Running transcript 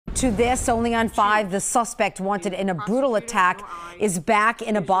To this, only on 5, the suspect wanted in a brutal attack is back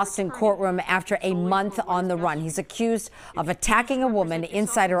in a Boston courtroom after a month on the run. He's accused of attacking a woman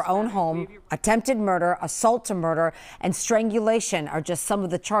inside her own home. Attempted murder, assault to murder, and strangulation are just some of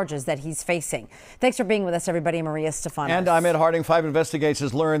the charges that he's facing. Thanks for being with us, everybody. Maria Stefanos. And I'm Ed Harding. 5 Investigates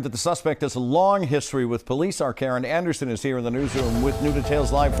has learned that the suspect has a long history with police. Our Karen Anderson is here in the newsroom with new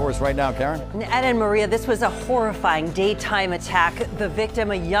details live for us right now. Karen? Ed and Maria, this was a horrifying daytime attack. The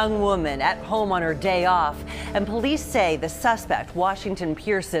victim, a young woman at home on her day off. And police say the suspect, Washington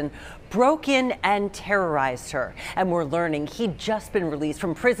Pearson, broke in and terrorized her. And we're learning he'd just been released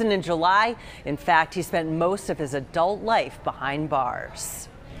from prison in July. In fact, he spent most of his adult life behind bars.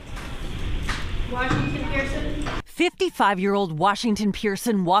 Washington Pearson. 55-year-old Washington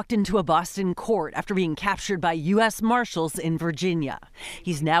Pearson walked into a Boston court after being captured by U.S. Marshals in Virginia.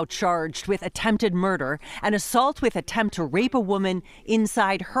 He's now charged with attempted murder and assault with attempt to rape a woman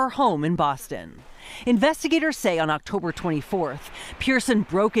inside her home in Boston. Investigators say on October 24th, Pearson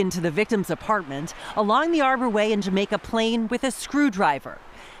broke into the victim's apartment along the Arbor Way in Jamaica Plain with a screwdriver.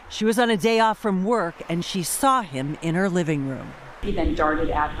 She was on a day off from work and she saw him in her living room. He then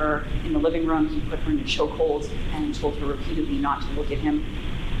darted at her in the living room. He put her in a chokehold and told her repeatedly not to look at him.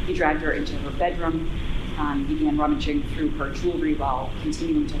 He dragged her into her bedroom. He began rummaging through her jewelry while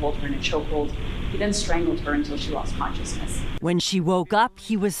continuing to hold her in a chokehold. He then strangled her until she lost consciousness. When she woke up,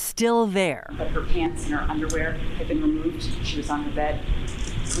 he was still there. But her pants and her underwear had been removed. She was on her bed.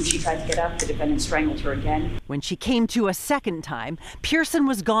 When she tried to get up, the defendant strangled her again. When she came to a second time, Pearson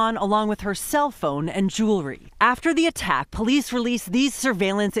was gone along with her cell phone and jewelry. After the attack, police released these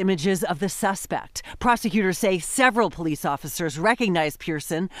surveillance images of the suspect. Prosecutors say several police officers recognized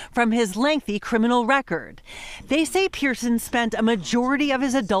Pearson from his lengthy criminal record. They say Pearson spent a majority of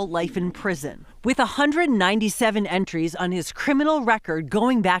his adult life in prison, with 197 entries on his criminal record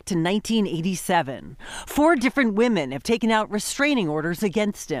going back to 1987. 4 different women have taken out restraining orders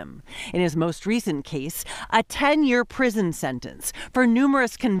against him. In his most recent case, a 10-year prison sentence for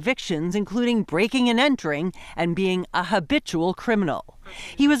numerous convictions, including breaking and entering and being a habitual criminal.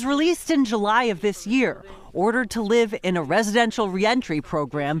 He was released in July of this year, ordered to live in a residential reentry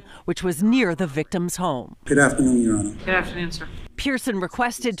program, which was near the victim's home. Good afternoon, Your Honor. Good afternoon, sir. Pearson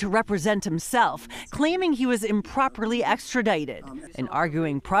requested to represent himself, claiming he was improperly extradited and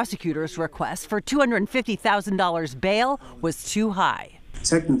arguing prosecutors' request for $250,000 bail was too high.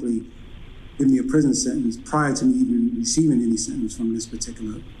 Technically, give me a prison sentence prior to me even receiving any sentence from this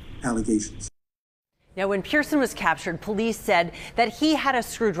particular allegations. Now, when Pearson was captured, police said that he had a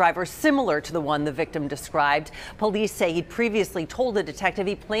screwdriver similar to the one the victim described. Police say he'd previously told the detective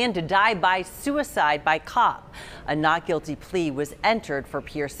he planned to die by suicide by cop. A not guilty plea was entered for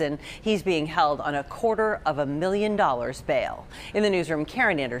Pearson. He's being held on $250,000 bail. In the newsroom,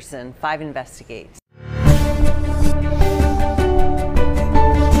 Karen Anderson, 5 Investigates.